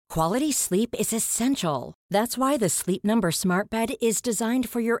Quality sleep is essential. That's why the Sleep Number Smart Bed is designed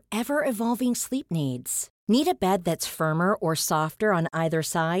for your ever-evolving sleep needs. Need a bed that's firmer or softer on either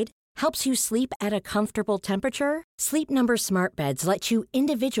side? Helps you sleep at a comfortable temperature? Sleep Number Smart Beds let you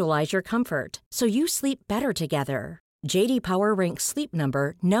individualize your comfort so you sleep better together. J.D. Power ranks Sleep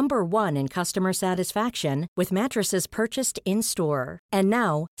Number number 1 in customer satisfaction with mattresses purchased in-store. And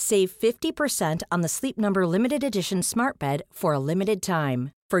now, save 50% on the Sleep Number Limited Edition Smart Bed for a limited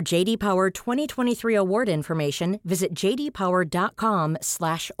time. For J.D. Power 2023 award information, visit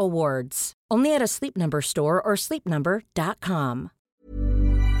jdpower.com/awards. Only at a Sleep Number store or sleepnumber.com.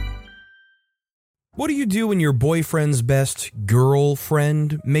 What do you do when your boyfriend's best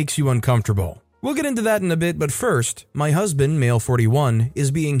girlfriend makes you uncomfortable? We'll get into that in a bit, but first, my husband, male 41,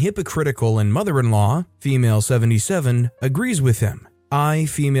 is being hypocritical and mother-in-law, female 77, agrees with him. I,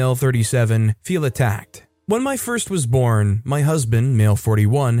 female 37, feel attacked. When my first was born, my husband, male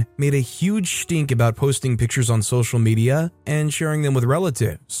 41, made a huge stink about posting pictures on social media and sharing them with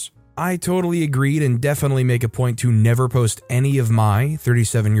relatives. I totally agreed and definitely make a point to never post any of my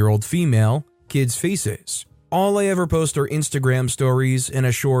 37-year-old female kids' faces. All I ever post are Instagram stories in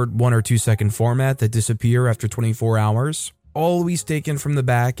a short 1 or 2 second format that disappear after 24 hours, always taken from the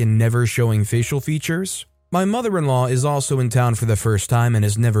back and never showing facial features. My mother-in-law is also in town for the first time and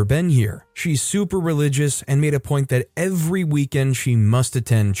has never been here. She's super religious and made a point that every weekend she must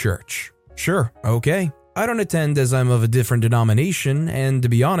attend church. Sure, okay. I don't attend as I'm of a different denomination, and to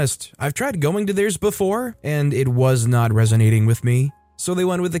be honest, I've tried going to theirs before, and it was not resonating with me. So they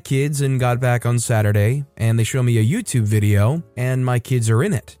went with the kids and got back on Saturday, and they show me a YouTube video, and my kids are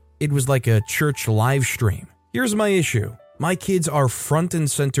in it. It was like a church live stream. Here's my issue. My kids are front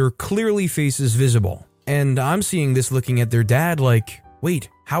and center, clearly faces visible. And I'm seeing this looking at their dad like, wait,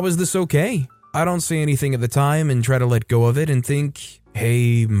 how is this okay? I don't say anything at the time and try to let go of it and think,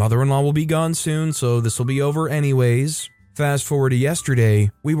 hey, mother-in-law will be gone soon, so this will be over anyways. Fast forward to yesterday,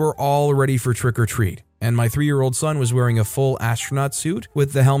 we were all ready for trick-or-treat. And my 3-year-old son was wearing a full astronaut suit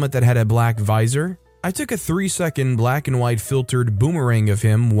with the helmet that had a black visor. I took a 3-second black and white filtered boomerang of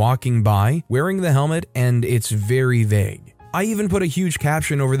him walking by, wearing the helmet, and it's very vague. I even put a huge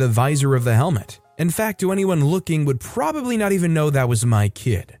caption over the visor of the helmet. In fact, to anyone looking would probably not even know that was my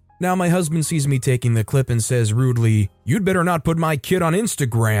kid. Now my husband sees me taking the clip and says rudely, "You'd better not put my kid on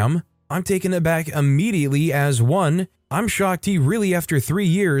Instagram." I'm taken aback immediately as 1, I'm shocked he really, after 3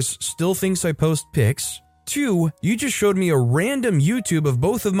 years, still thinks I post pics. 2, you just showed me a random YouTube of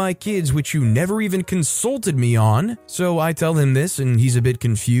both of my kids which you never even consulted me on. So I tell him this and he's a bit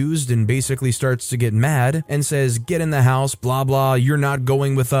confused and basically starts to get mad and says, "Get in the house, blah blah, you're not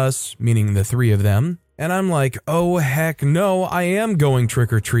going with us," meaning the 3 of them. And I'm like, oh heck no, I am going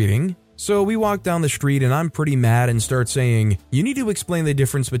trick-or-treating. So we walk down the street and I'm pretty mad and start saying, you need to explain the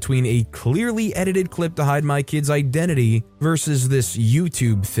difference between a clearly edited clip to hide my kid's identity versus this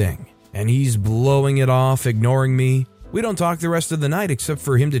YouTube thing. And he's blowing it off, ignoring me. We don't talk the rest of the night except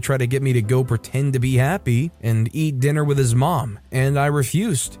for him to try to get me to go pretend to be happy and eat dinner with his mom, and I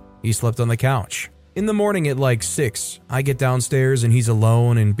refused. He slept on the couch. In the morning at like 6, I get downstairs and he's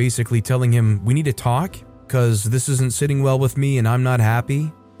alone and basically telling him we need to talk because this isn't sitting well with me and I'm not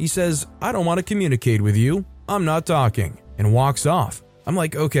happy. He says, "I don't want to communicate with you. I'm not talking," and walks off. I'm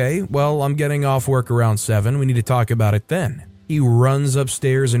like, okay, well, I'm getting off work around 7. We need to talk about it then. He runs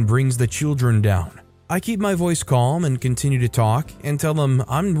upstairs and brings the children down. I keep my voice calm and continue to talk and tell him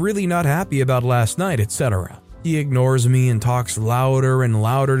I'm really not happy about last night, etc. He ignores me and talks louder and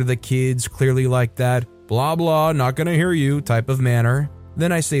louder to the kids, clearly like that, blah blah, not gonna hear you type of manner.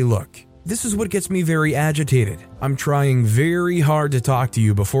 Then I say, look, this is what gets me very agitated. I'm trying very hard to talk to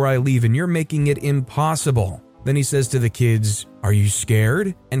you before I leave and you're making it impossible. Then he says to the kids, "Are you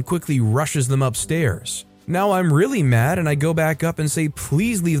scared?" and quickly rushes them upstairs. Now I'm really mad and I go back up and say,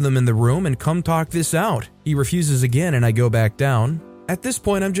 please leave them in the room and come talk this out. He refuses again and I go back down. At this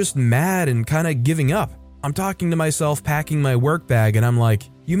point, I'm just mad and kind of giving up. I'm talking to myself, packing my work bag, and I'm like,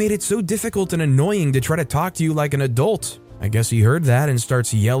 you made it so difficult and annoying to try to talk to you like an adult. I guess he heard that and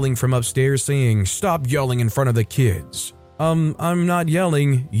starts yelling from upstairs saying, "Stop yelling in front of the kids." I'm not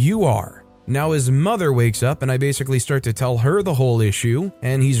yelling, you are. Now his mother wakes up and I basically start to tell her the whole issue,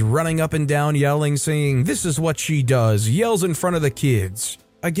 and he's running up and down yelling, saying, "This is what she does, yells in front of the kids."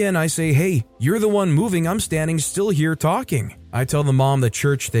 Again, I say, hey, you're the one moving, I'm standing still here talking. I tell the mom the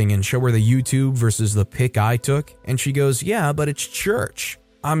church thing and show her the YouTube versus the pic I took, and she goes, yeah, but it's church.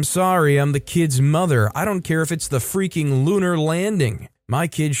 I'm sorry, I'm the kid's mother. I don't care if it's the freaking lunar landing. My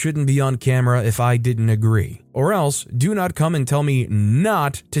kid shouldn't be on camera if I didn't agree. Or else, do not come and tell me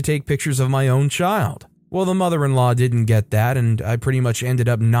not to take pictures of my own child. Well, the mother-in-law didn't get that, and I pretty much ended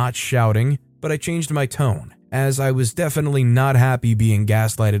up not shouting, but I changed my tone, as I was definitely not happy being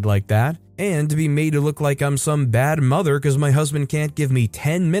gaslighted like that, and to be made to look like I'm some bad mother because my husband can't give me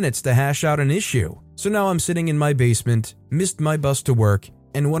 10 minutes to hash out an issue. So now I'm sitting in my basement, missed my bus to work,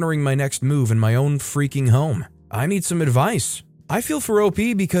 and wondering my next move in my own freaking home. I need some advice. I feel for OP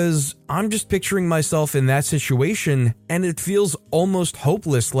because I'm just picturing myself in that situation and it feels almost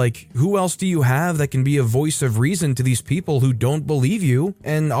hopeless. Like, who else do you have that can be a voice of reason to these people who don't believe you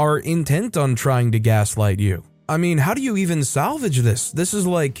and are intent on trying to gaslight you? I mean, how do you even salvage this? This is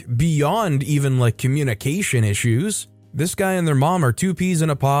like beyond even like communication issues. This guy and their mom are two peas in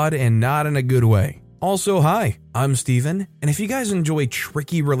a pod and not in a good way. Also, hi, I'm Steven, and if you guys enjoy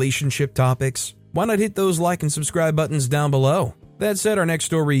tricky relationship topics, why not hit those like and subscribe buttons down below? That said, our next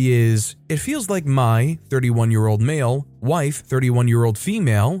story is, it feels like my 31-year-old male, wife, 31-year-old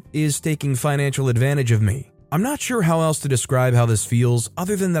female, is taking financial advantage of me. I'm not sure how else to describe how this feels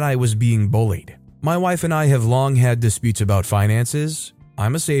other than that I was being bullied. My wife and I have long had disputes about finances.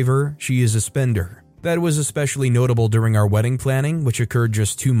 I'm a saver, she is a spender. That was especially notable during our wedding planning, which occurred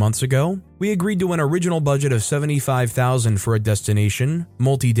just 2 months ago. We agreed to an original budget of $75,000 for a destination,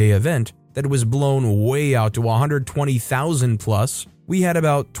 multi-day event, that was blown way out to $120,000 plus. We had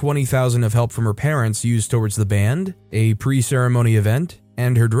about $20,000 of help from her parents used towards the band, a pre-ceremony event,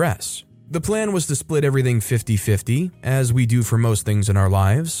 and her dress. The plan was to split everything 50-50, as we do for most things in our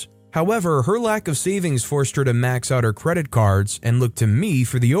lives. However, her lack of savings forced her to max out her credit cards and look to me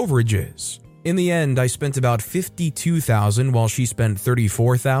for the overages. In the end, I spent about $52,000 while she spent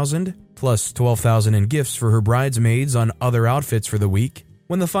 $34,000, plus $12,000 in gifts for her bridesmaids on other outfits for the week.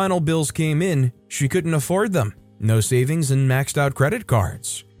 When the final bills came in, she couldn't afford them. No savings and maxed out credit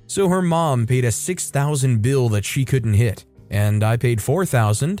cards. So her mom paid a $6,000 bill that she couldn't hit, and I paid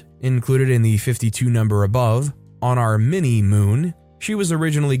 $4,000, included in the 52 number above, on our mini moon. She was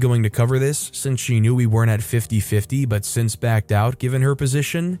originally going to cover this since she knew we weren't at 50-50 but since backed out given her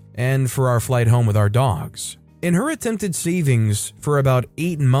position, and for our flight home with our dogs. In her attempted savings, for about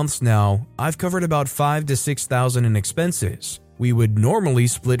 8 months now, I've covered about $5,000 to $6,000 in expenses. We would normally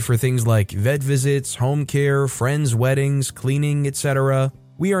split for things like vet visits, home care, friends' weddings, cleaning, etc.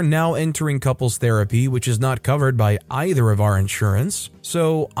 We are now entering couples therapy, which is not covered by either of our insurance,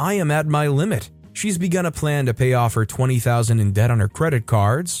 so I am at my limit. She's begun a plan to pay off her $20,000 in debt on her credit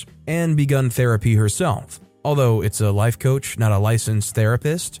cards and begun therapy herself, although it's a life coach, not a licensed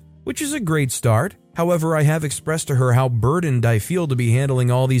therapist, which is a great start. However, I have expressed to her how burdened I feel to be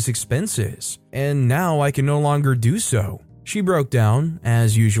handling all these expenses, and now I can no longer do so. She broke down,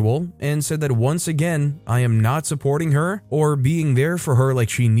 as usual, and said that once again, I am not supporting her or being there for her like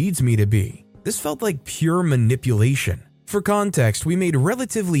she needs me to be. This felt like pure manipulation. For context, we made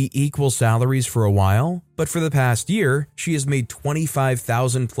relatively equal salaries for a while, but for the past year, she has made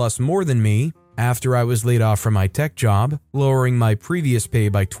 $25,000 plus more than me after I was laid off from my tech job, lowering my previous pay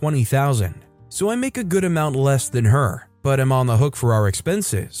by $20,000. So I make a good amount less than her, but am on the hook for our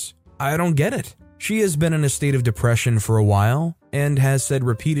expenses. I don't get it. She has been in a state of depression for a while and has said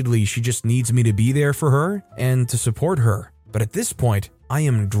repeatedly she just needs me to be there for her and to support her. But at this point, I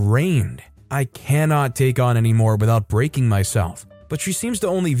am drained. I cannot take on anymore without breaking myself. But she seems to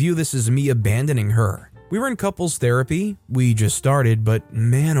only view this as me abandoning her. We were in couples therapy. We just started, but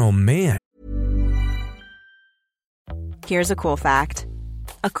man, oh man. Here's a cool fact.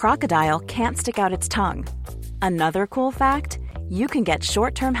 A crocodile can't stick out its tongue. Another cool fact, you can get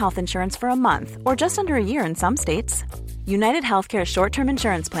short-term health insurance for a month or just under a year in some states. United Healthcare short-term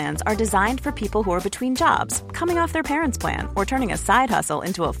insurance plans are designed for people who are between jobs, coming off their parents' plan, or turning a side hustle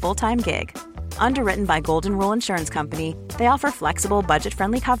into a full-time gig. Underwritten by Golden Rule Insurance Company, they offer flexible,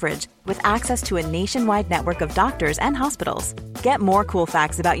 budget-friendly coverage with access to a nationwide network of doctors and hospitals. Get more cool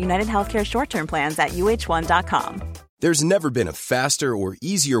facts about United Healthcare short-term plans at uh1.com. There's never been a faster or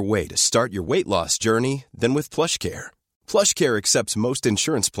easier way to start your weight loss journey than with PlushCare. PlushCare accepts most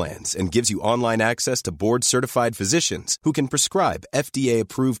insurance plans and gives you online access to board-certified physicians who can prescribe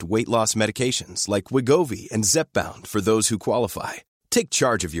FDA-approved weight loss medications like Wegovy and Zepbound for those who qualify. Take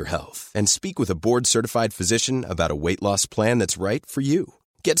charge of your health and speak with a board-certified physician about a weight loss plan that's right for you.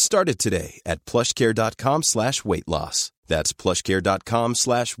 Get started today at plushcare.com/weightloss. That's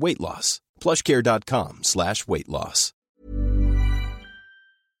plushcare.com/weightloss. plushcare.com/weightloss.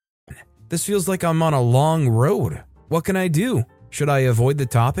 This feels like I'm on a long road. What can I do? Should I avoid the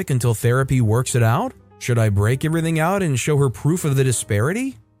topic until therapy works it out? Should I break everything out and show her proof of the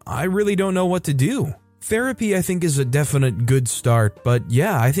disparity? I really don't know what to do. Therapy, I think, is a definite good start, but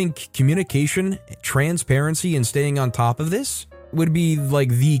yeah, I think communication, transparency, and staying on top of this, would be like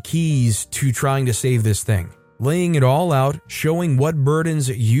the keys to trying to save this thing. Laying it all out, showing what burdens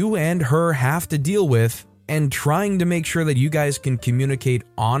you and her have to deal with, and trying to make sure that you guys can communicate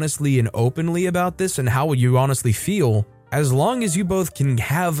honestly and openly about this and how you honestly feel. As long as you both can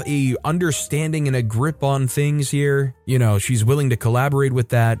have a understanding and a grip on things here, she's willing to collaborate with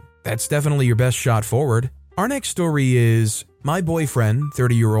that, that's definitely your best shot forward. Our next story is, my boyfriend,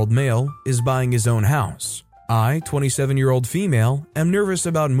 30-year-old male, is buying his own house. I, 27-year-old female, am nervous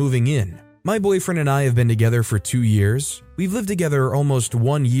about moving in. My boyfriend and I have been together for 2 years. We've lived together almost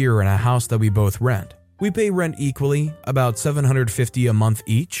 1 year in a house that we both rent. We pay rent equally, about $750 a month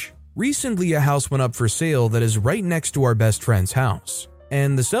each. Recently, a house went up for sale that is right next to our best friend's house,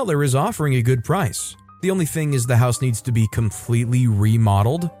 and the seller is offering a good price. The only thing is the house needs to be completely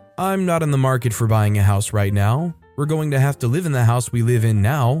remodeled. I'm not in the market for buying a house right now. We're going to have to live in the house we live in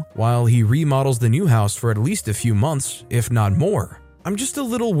now while he remodels the new house for at least a few months, if not more. I'm just a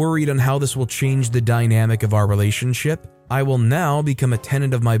little worried on how this will change the dynamic of our relationship. I will now become a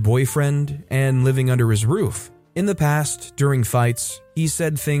tenant of my boyfriend and living under his roof. In the past, during fights, he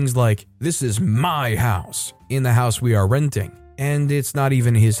said things like, "This is my house," in the house we are renting, and it's not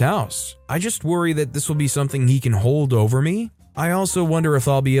even his house. I just worry that this will be something he can hold over me. I also wonder if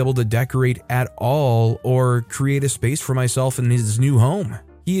I'll be able to decorate at all or create a space for myself in his new home.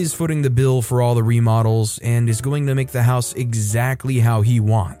 He is footing the bill for all the remodels and is going to make the house exactly how he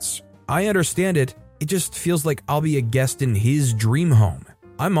wants. I understand it, it just feels like I'll be a guest in his dream home.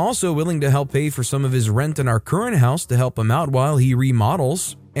 I'm also willing to help pay for some of his rent in our current house to help him out while he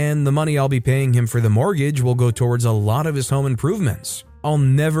remodels, and the money I'll be paying him for the mortgage will go towards a lot of his home improvements. I'll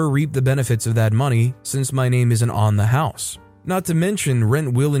never reap the benefits of that money since my name isn't on the house. Not to mention,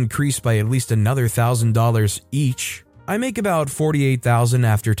 rent will increase by at least another $1,000 each. I make about $48,000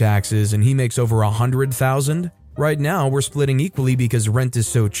 after taxes and he makes over $100,000. Right now, we're splitting equally because rent is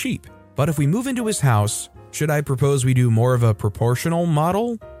so cheap. But if we move into his house, should I propose we do more of a proportional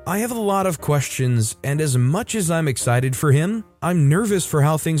model? I have a lot of questions, and as much as I'm excited for him, I'm nervous for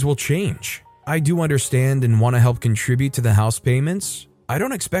how things will change. I do understand and want to help contribute to the house payments. I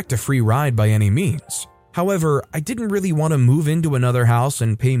don't expect a free ride by any means. However, I didn't really want to move into another house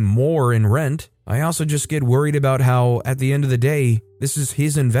and pay more in rent. I also just get worried about how, at the end of the day, this is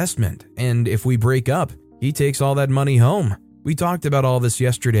his investment, and if we break up, he takes all that money home. We talked about all this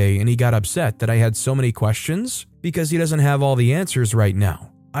yesterday, and he got upset that I had so many questions because he doesn't have all the answers right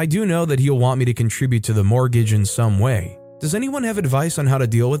now. I do know that he'll want me to contribute to the mortgage in some way. Does anyone have advice on how to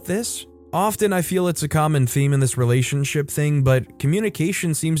deal with this? Often I feel it's a common theme in this relationship thing, but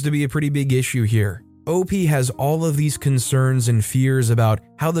communication seems to be a pretty big issue here. OP has all of these concerns and fears about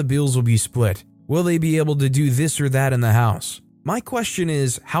how the bills will be split. Will they be able to do this or that in the house? My question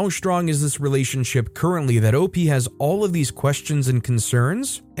is, how strong is this relationship currently that OP has all of these questions and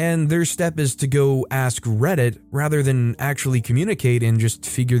concerns, and their step is to go ask Reddit rather than actually communicate and just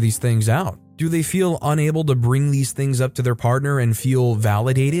figure these things out? Do they feel unable to bring these things up to their partner and feel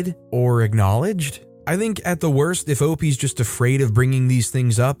validated or acknowledged? I think at the worst, if OP's just afraid of bringing these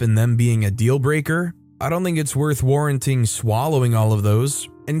things up and them being a deal breaker, I don't think it's worth warranting swallowing all of those.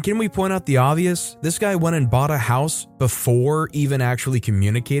 And can we point out the obvious? This guy went and bought a house before even actually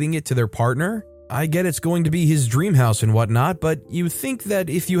communicating it to their partner. I get it's going to be his dream house and whatnot, but you think that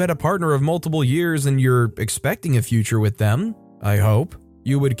if you had a partner of multiple years and you're expecting a future with them, I hope,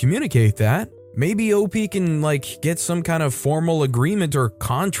 you would communicate that. Maybe OP can get some kind of formal agreement or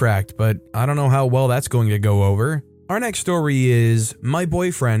contract, but I don't know how well that's going to go over. Our next story is, my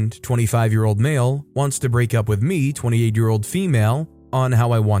boyfriend, 25-year-old male, wants to break up with me, 28-year-old female, on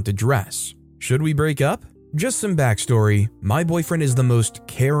how I want to dress. Should we break up? Just some backstory. My boyfriend is the most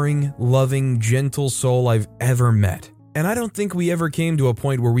caring, loving, gentle soul I've ever met. And I don't think we ever came to a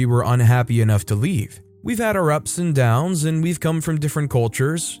point where we were unhappy enough to leave. We've had our ups and downs, and we've come from different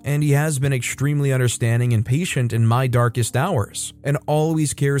cultures, and he has been extremely understanding and patient in my darkest hours, and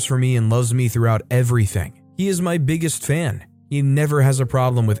always cares for me and loves me throughout everything. He is my biggest fan. He never has a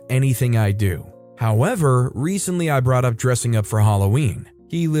problem with anything I do. However, recently I brought up dressing up for Halloween.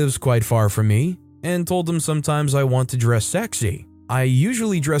 He lives quite far from me, and told him sometimes I want to dress sexy. I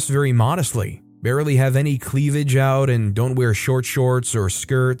usually dress very modestly, barely have any cleavage out, and don't wear short shorts or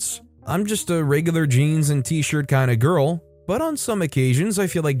skirts. I'm just a regular jeans and t-shirt kind of girl, but on some occasions I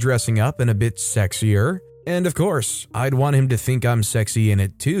feel like dressing up and a bit sexier. And of course, I'd want him to think I'm sexy in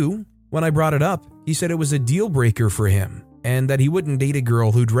it too. When I brought it up, he said it was a deal breaker for him, and that he wouldn't date a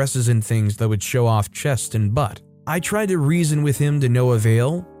girl who dresses in things that would show off chest and butt. I tried to reason with him to no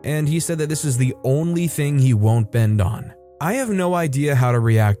avail, and he said that this is the only thing he won't bend on. I have no idea how to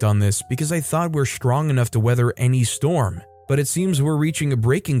react on this because I thought we're strong enough to weather any storm, but it seems we're reaching a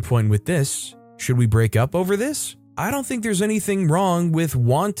breaking point with this. Should we break up over this? I don't think there's anything wrong with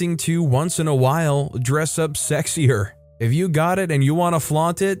wanting to, once in a while, dress up sexier. If you got it and you want to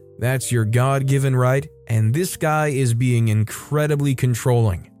flaunt it, that's your God-given right, and this guy is being incredibly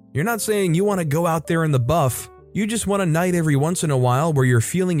controlling. You're not saying you want to go out there in the buff, you just want a night every once in a while where you're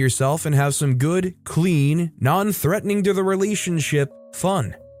feeling yourself and have some good, clean, non-threatening to the relationship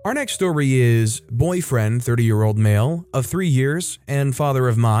fun. Our next story is boyfriend, 30-year-old male, of 3 years, and father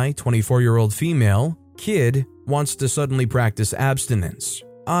of my, 24-year-old female, kid, wants to suddenly practice abstinence.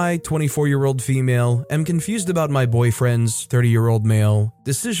 I, 24-year-old female, am confused about my boyfriend's, 30-year-old male,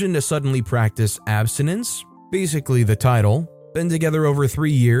 decision to suddenly practice abstinence. Basically the title. Been together over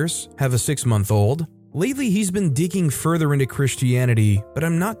 3 years, have a 6-month-old. Lately he's been digging further into Christianity, but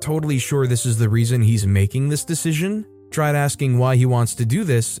I'm not totally sure this is the reason he's making this decision. Tried asking why he wants to do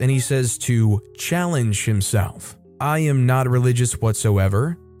this, and he says to challenge himself. I am not religious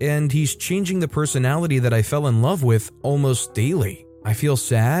whatsoever, and he's changing the personality that I fell in love with almost daily. I feel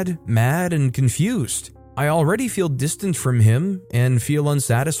sad, mad, and confused. I already feel distant from him and feel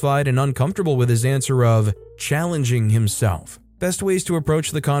unsatisfied and uncomfortable with his answer of challenging himself. Best ways to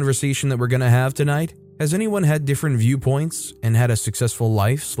approach the conversation that we're going to have tonight? Has anyone had different viewpoints and had a successful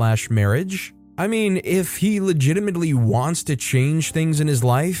life/marriage? I mean, if he legitimately wants to change things in his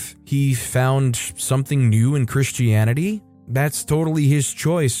life, he found something new in Christianity, that's totally his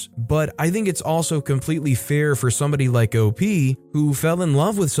choice, but I think it's also completely fair for somebody like OP who fell in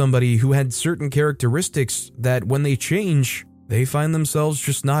love with somebody who had certain characteristics that when they change, they find themselves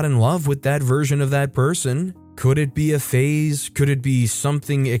just not in love with that version of that person. Could it be a phase? Could it be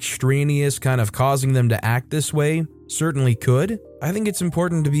something extraneous kind of causing them to act this way? Certainly could. I think it's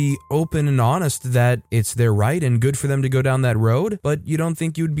important to be open and honest that it's their right and good for them to go down that road, but you don't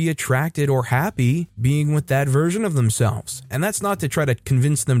think you'd be attracted or happy being with that version of themselves. And that's not to try to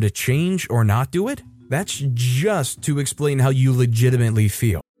convince them to change or not do it. That's just to explain how you legitimately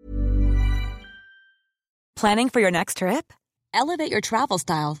feel. Planning for your next trip? Elevate your travel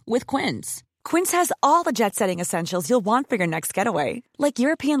style with Quince. Quince has all the jet-setting essentials you'll want for your next getaway, like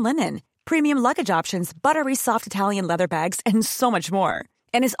European linen, premium luggage options, buttery soft Italian leather bags, and so much more.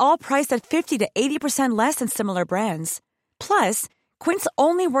 And is all priced at 50 to 80% less than similar brands. Plus, Quince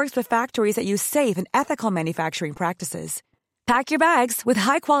only works with factories that use safe and ethical manufacturing practices. Pack your bags with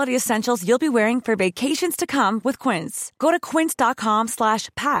high-quality essentials you'll be wearing for vacations to come with Quince. Go to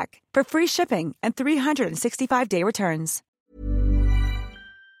quince.com/pack for free shipping and 365-day returns.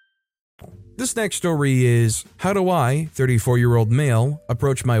 This next story is, how do I, 34-year-old male,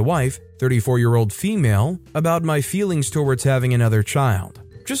 approach my wife, 34-year-old female, about my feelings towards having another child?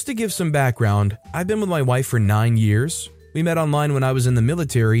 Just to give some background, I've been with my wife for 9 years. We met online when I was in the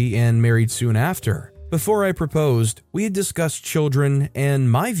military and married soon after. Before I proposed, we had discussed children,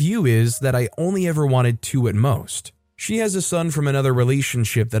 and my view is that I only ever wanted 2 at most. She has a son from another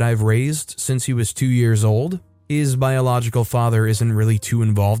relationship that I've raised since he was 2 years old. His biological father isn't really too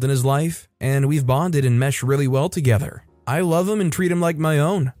involved in his life, and we've bonded and meshed really well together. I love him and treat him like my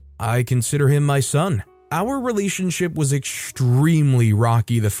own. I consider him my son. Our relationship was extremely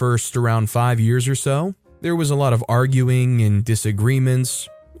rocky the first around 5 years or so. There was a lot of arguing and disagreements,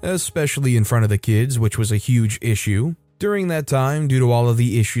 especially in front of the kids, which was a huge issue. During that time, due to all of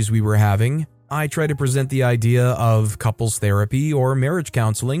the issues we were having, I tried to present the idea of couples therapy or marriage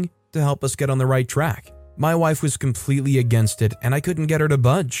counseling to help us get on the right track. My wife was completely against it, and I couldn't get her to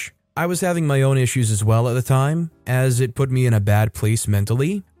budge. I was having my own issues as well at the time, as it put me in a bad place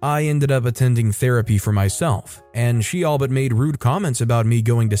mentally. I ended up attending therapy for myself, and she all but made rude comments about me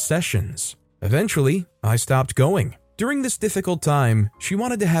going to sessions. Eventually, I stopped going. During this difficult time, she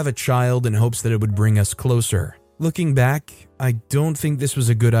wanted to have a child in hopes that it would bring us closer. Looking back, I don't think this was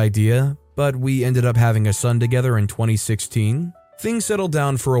a good idea, but we ended up having a son together in 2016. Things settled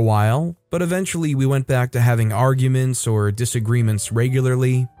down for a while, but eventually we went back to having arguments or disagreements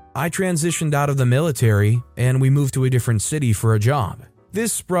regularly. I transitioned out of the military, and we moved to a different city for a job.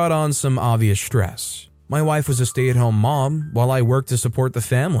 This brought on some obvious stress. My wife was a stay-at-home mom, while I worked to support the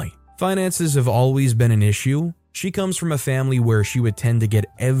family. Finances have always been an issue. She comes from a family where she would tend to get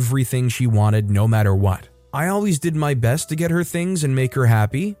everything she wanted no matter what. I always did my best to get her things and make her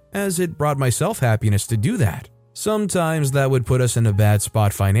happy, as it brought myself happiness to do that. Sometimes that would put us in a bad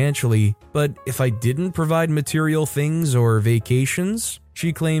spot financially, but if I didn't provide material things or vacations,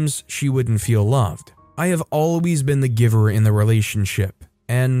 she claims she wouldn't feel loved. I have always been the giver in the relationship,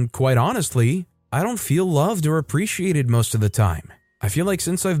 and quite honestly, I don't feel loved or appreciated most of the time. I feel like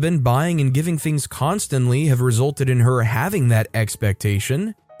since I've been buying and giving things constantly have resulted in her having that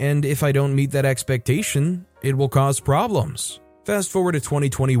expectation, and if I don't meet that expectation, it will cause problems. Fast forward to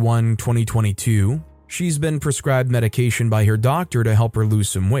 2021-2022, she's been prescribed medication by her doctor to help her lose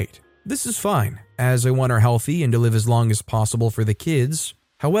some weight. This is fine, as I want her healthy and to live as long as possible for the kids.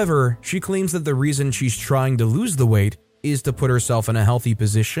 However, she claims that the reason she's trying to lose the weight is to put herself in a healthy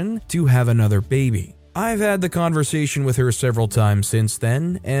position to have another baby. I've had the conversation with her several times since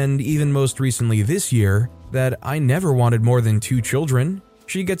then, and even most recently this year, that I never wanted more than 2 children.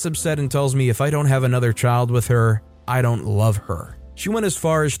 She gets upset and tells me if I don't have another child with her, I don't love her. She went as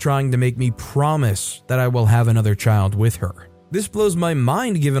far as trying to make me promise that I will have another child with her. This blows my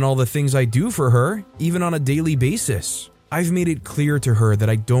mind given all the things I do for her, even on a daily basis. I've made it clear to her that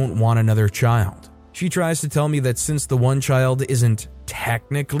I don't want another child. She tries to tell me that since the one child isn't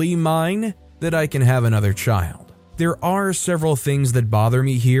technically mine, that I can have another child. There are several things that bother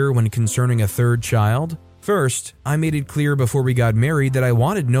me here when concerning a third child. First, I made it clear before we got married that I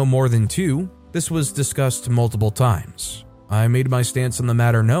wanted no more than 2. This was discussed multiple times. I made my stance on the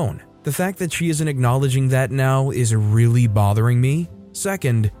matter known. The fact that she isn't acknowledging that now is really bothering me.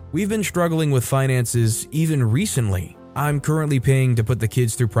 Second, we've been struggling with finances even recently. I'm currently paying to put the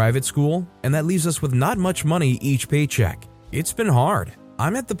kids through private school, and that leaves us with not much money each paycheck. It's been hard.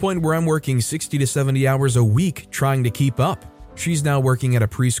 I'm at the point where I'm working 60 to 70 hours a week trying to keep up. She's now working at a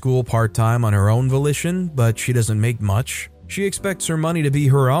preschool part-time on her own volition, but she doesn't make much. She expects her money to be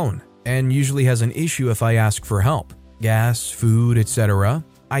her own, and usually has an issue if I ask for help. Gas, food, etc.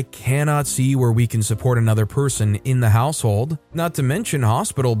 I cannot see where we can support another person in the household, not to mention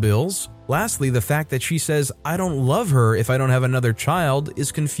hospital bills. Lastly, the fact that she says I don't love her if I don't have another child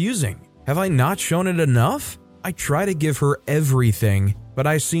is confusing. Have I not shown it enough? I try to give her everything, but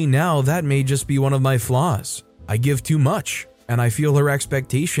I see now that may just be one of my flaws. I give too much, and I feel her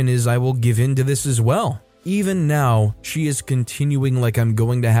expectation is I will give in to this as well. Even now, she is continuing like I'm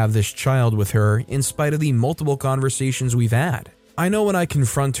going to have this child with her in spite of the multiple conversations we've had. I know when I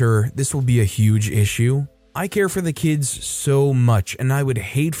confront her, this will be a huge issue. I care for the kids so much, and I would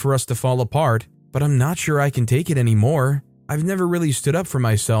hate for us to fall apart, but I'm not sure I can take it anymore. I've never really stood up for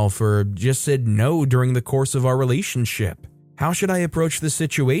myself or just said no during the course of our relationship. How should I approach this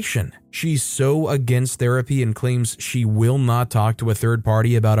situation? She's so against therapy and claims she will not talk to a third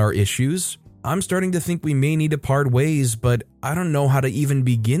party about our issues. I'm starting to think we may need to part ways, but I don't know how to even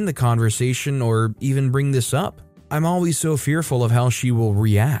begin the conversation or even bring this up. I'm always so fearful of how she will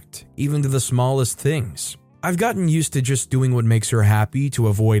react, even to the smallest things. I've gotten used to just doing what makes her happy to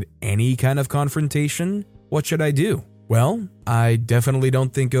avoid any kind of confrontation. What should I do? Well, I definitely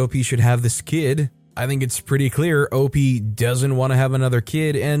don't think OP should have this kid. I think it's pretty clear OP doesn't want to have another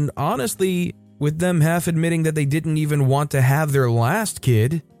kid, and honestly, with them half admitting that they didn't even want to have their last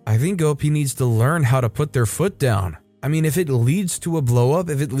kid, I think OP needs to learn how to put their foot down. I mean, if it leads to a blow-up,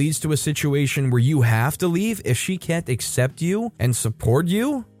 if it leads to a situation where you have to leave, if she can't accept you and support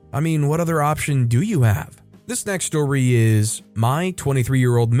you, I mean, what other option do you have? This next story is my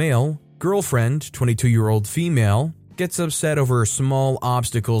 23-year-old male girlfriend, 22-year-old female, gets upset over small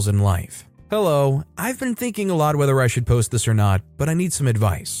obstacles in life. Hello, I've been thinking a lot whether I should post this or not, but I need some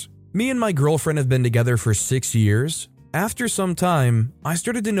advice. Me and my girlfriend have been together for 6 years. After some time, I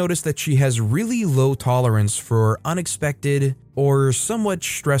started to notice that she has really low tolerance for unexpected or somewhat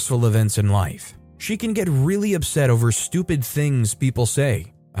stressful events in life. She can get really upset over stupid things people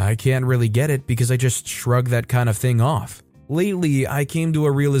say. I can't really get it because I just shrug that kind of thing off. Lately, I came to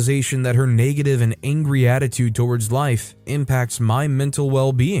a realization that her negative and angry attitude towards life impacts my mental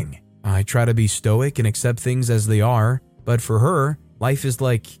well-being. I try to be stoic and accept things as they are, but for her, life is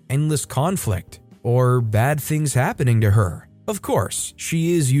like endless conflict or bad things happening to her. Of course,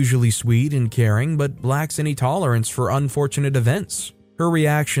 she is usually sweet and caring, but lacks any tolerance for unfortunate events. Her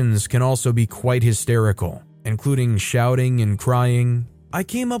reactions can also be quite hysterical, including shouting and crying. I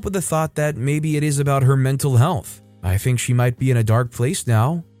came up with the thought that maybe it is about her mental health. I think she might be in a dark place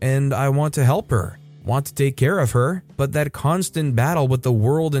now, and I want to help her, want to take care of her, but that constant battle with the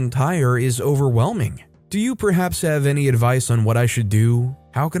world entire is overwhelming. Do you perhaps have any advice on what I should do?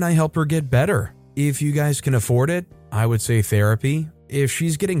 How can I help her get better? If you guys can afford it, I would say therapy. If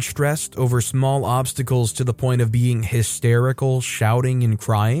she's getting stressed over small obstacles to the point of being hysterical, shouting and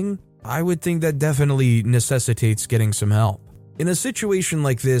crying, I would think that definitely necessitates getting some help. In a situation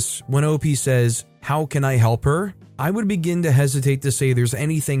like this, when OP says, "How can I help her?" I would begin to hesitate to say there's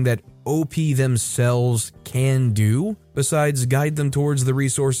anything that OP themselves can do besides guide them towards the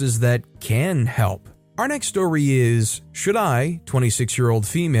resources that can help. Our next story is, should I, 26-year-old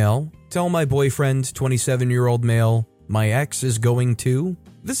female, tell my boyfriend, 27-year-old male, my ex is going to?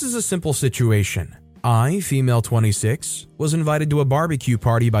 This is a simple situation. I, female 26, was invited to a barbecue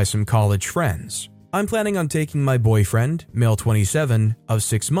party by some college friends. I'm planning on taking my boyfriend, male 27, of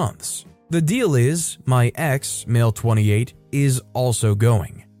 6 months. The deal is, my ex, male 28, is also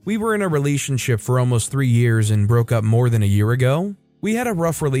going. We were in a relationship for almost 3 years and broke up more than a year ago. We had a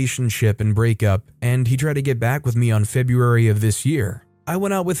rough relationship and breakup, and he tried to get back with me on February of this year. I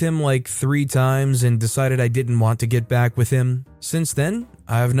went out with him like 3 times and decided I didn't want to get back with him. Since then,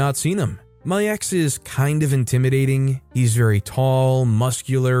 I have not seen him. My ex is kind of intimidating. He's very tall,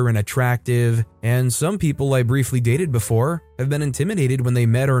 muscular, and attractive, and some people I briefly dated before have been intimidated when they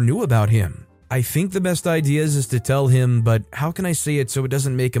met or knew about him. I think the best idea is to tell him, but how can I say it so it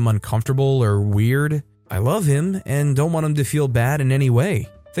doesn't make him uncomfortable or weird? I love him and don't want him to feel bad in any way.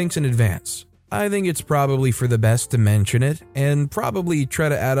 Thanks in advance. I think it's probably for the best to mention it and probably try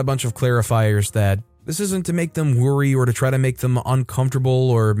to add a bunch of clarifiers that this isn't to make them worry or to try to make them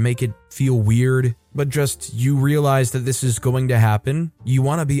uncomfortable or make it feel weird, but just you realize that this is going to happen. You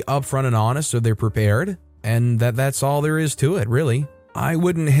want to be upfront and honest so they're prepared, and that's all there is to it, really. I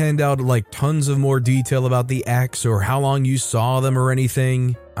wouldn't hand out like tons of more detail about the ex or how long you saw them or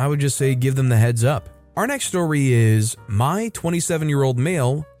anything. I would just say give them the heads up. Our next story is my 27-year-old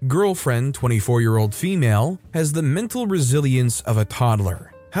male, girlfriend, 24-year-old female, has the mental resilience of a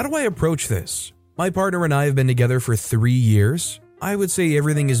toddler. How do I approach this? My partner and I have been together for 3 years. I would say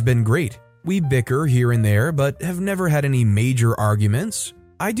everything has been great. We bicker here and there, but have never had any major arguments.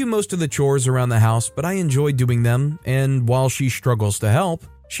 I do most of the chores around the house, but I enjoy doing them, and while she struggles to help,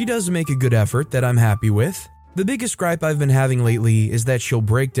 she does make a good effort that I'm happy with. The biggest gripe I've been having lately is that she'll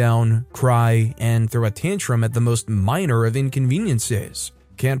break down, cry, and throw a tantrum at the most minor of inconveniences.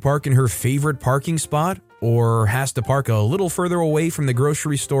 Can't park in her favorite parking spot, or has to park a little further away from the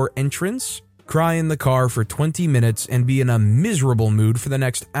grocery store entrance, cry in the car for 20 minutes and be in a miserable mood for the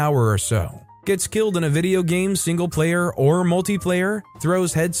next hour or so. Gets killed in a video game, single player or multiplayer,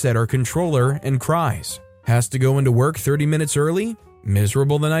 throws headset or controller and cries. Has to go into work 30 minutes early,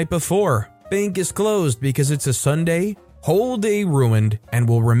 miserable the night before. Bank is closed because it's a Sunday, whole day ruined, and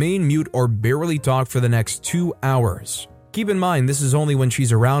will remain mute or barely talk for the next 2 hours. Keep in mind this is only when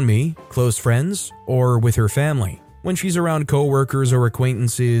she's around me, close friends, or with her family. When she's around coworkers or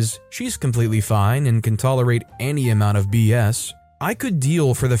acquaintances, she's completely fine and can tolerate any amount of BS. I could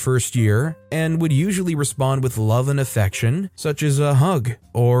deal for the first year and would usually respond with love and affection, such as a hug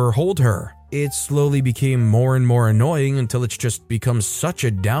or hold her. It slowly became more and more annoying until it's just become such a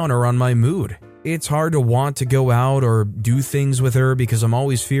downer on my mood. It's hard to want to go out or do things with her because I'm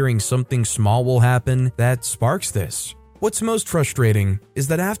always fearing something small will happen that sparks this. What's most frustrating is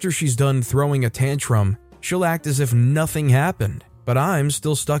that after she's done throwing a tantrum, she'll act as if nothing happened, but I'm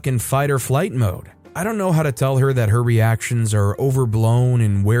still stuck in fight or flight mode. I don't know how to tell her that her reactions are overblown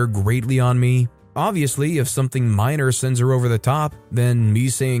and wear greatly on me. Obviously, if something minor sends her over the top, then me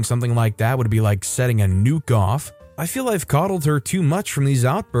saying something like that would be like setting a nuke off. I feel I've coddled her too much from these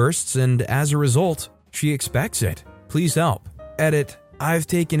outbursts, and as a result, she expects it. Please help. Edit. I've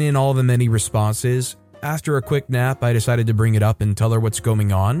taken in all the many responses. After a quick nap, I decided to bring it up and tell her what's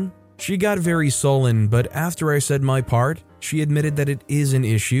going on. She got very sullen, but after I said my part, she admitted that it is an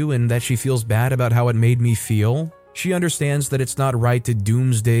issue and that she feels bad about how it made me feel. She understands that it's not right to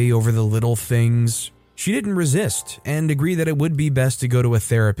doomsday over the little things. She didn't resist and agreed that it would be best to go to a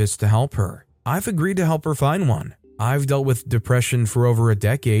therapist to help her. I've agreed to help her find one. I've dealt with depression for over a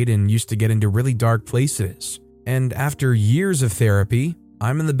decade and used to get into really dark places. And after years of therapy,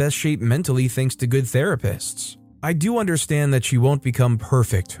 I'm in the best shape mentally thanks to good therapists. I do understand that she won't become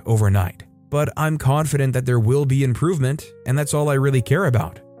perfect overnight, but I'm confident that there will be improvement, and that's all I really care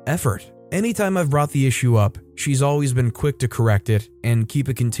about. Effort. Anytime I've brought the issue up, she's always been quick to correct it and keep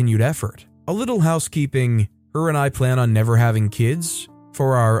a continued effort. A little housekeeping. Her and I plan on never having kids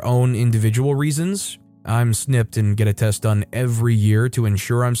for our own individual reasons. I'm snipped and get a test done every year to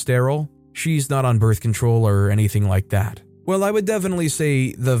ensure I'm sterile. She's not on birth control or anything like that. Well, I would definitely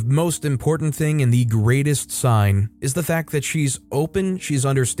say the most important thing and the greatest sign is the fact that she's open, she's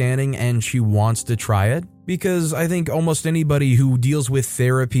understanding, and she wants to try it. Because I think almost anybody who deals with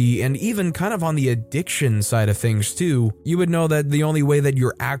therapy and even kind of on the addiction side of things too, you would know that the only way that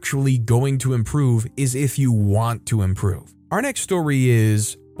you're actually going to improve is if you want to improve. Our next story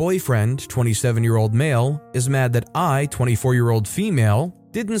is boyfriend, 27-year-old male, is mad that I, 24-year-old female,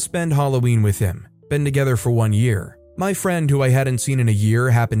 didn't spend Halloween with him. Been together for 1 year. My friend, who I hadn't seen in a year,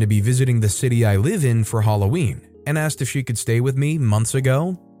 happened to be visiting the city I live in for Halloween and asked if she could stay with me months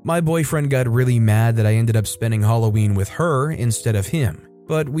ago. My boyfriend got really mad that I ended up spending Halloween with her instead of him,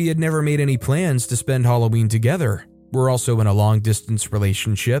 but we had never made any plans to spend Halloween together. We're also in a long-distance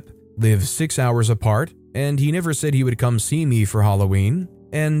relationship, live 6 hours apart, and he never said he would come see me for Halloween.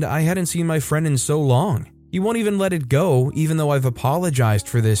 and I hadn't seen my friend in so long. He won't even let it go, even though I've apologized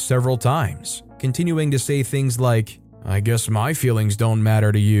for this several times, continuing to say things like, "I guess my feelings don't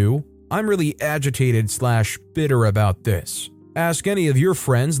matter to you." I'm really agitated/bitter about this. Ask any of your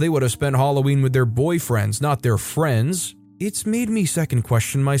friends, they would have spent Halloween with their boyfriends, not their friends. It's made me second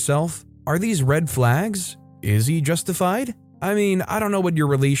question myself. Are these red flags? Is he justified? I mean, I don't know what your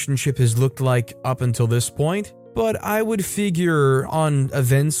relationship has looked like up until this point, but I would figure on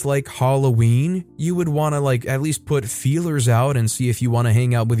events like Halloween, you would want to at least put feelers out and see if you want to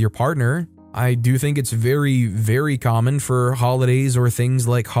hang out with your partner. I do think it's very, very common for holidays or things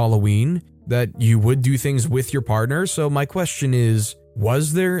like Halloween that you would do things with your partner. So my question is,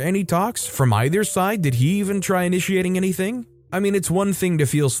 was there any talks from either side? Did he even try initiating anything? I mean, it's one thing to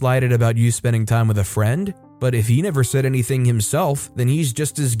feel slighted about you spending time with a friend, but if he never said anything himself, then he's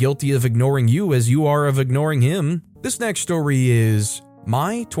just as guilty of ignoring you as you are of ignoring him. This next story is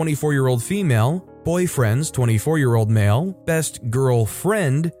my 24-year-old female boyfriend's 24-year-old male best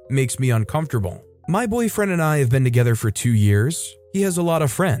girlfriend makes me uncomfortable. My boyfriend and I have been together for 2 years. He has a lot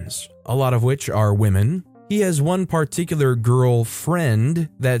of friends, a lot of which are women. He has one particular girlfriend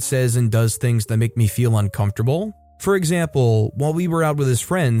that says and does things that make me feel uncomfortable. For example, while we were out with his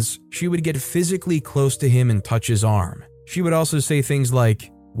friends, she would get physically close to him and touch his arm. She would also say things like,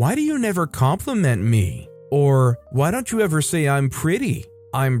 "Why do you never compliment me?" Or, "Why don't you ever say I'm pretty?"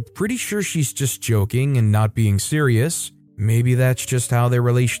 I'm pretty sure she's just joking and not being serious. Maybe that's just how their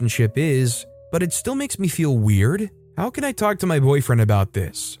relationship is, but it still makes me feel weird. How can I talk to my boyfriend about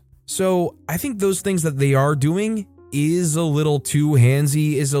this? So I think those things that they are doing is a little too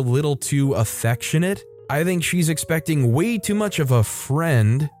handsy, is a little too affectionate. I think she's expecting way too much of a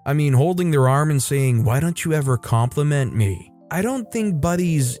friend. I mean, holding their arm and saying, "Why don't you ever compliment me?" I don't think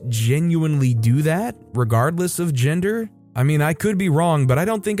buddies genuinely do that, regardless of gender. I mean, I could be wrong, but I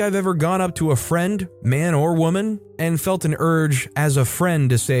don't think I've ever gone up to a friend, man or woman, and felt an urge as a friend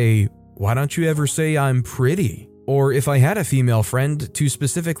to say, "Why don't you ever say I'm pretty?" Or if I had a female friend, to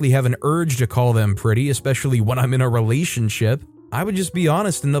specifically have an urge to call them pretty, especially when I'm in a relationship, I would just be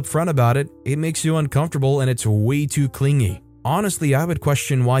honest and upfront about it. It makes you uncomfortable and it's way too clingy. Honestly, I would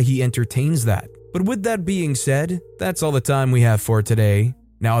question why he entertains that. But with that being said, that's all the time we have for today.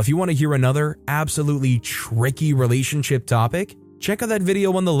 Now, if you want to hear another absolutely tricky relationship topic, check out that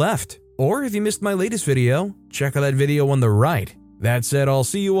video on the left. Or if you missed my latest video, check out that video on the right. That said, I'll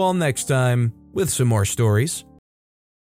see you all next time with some more stories.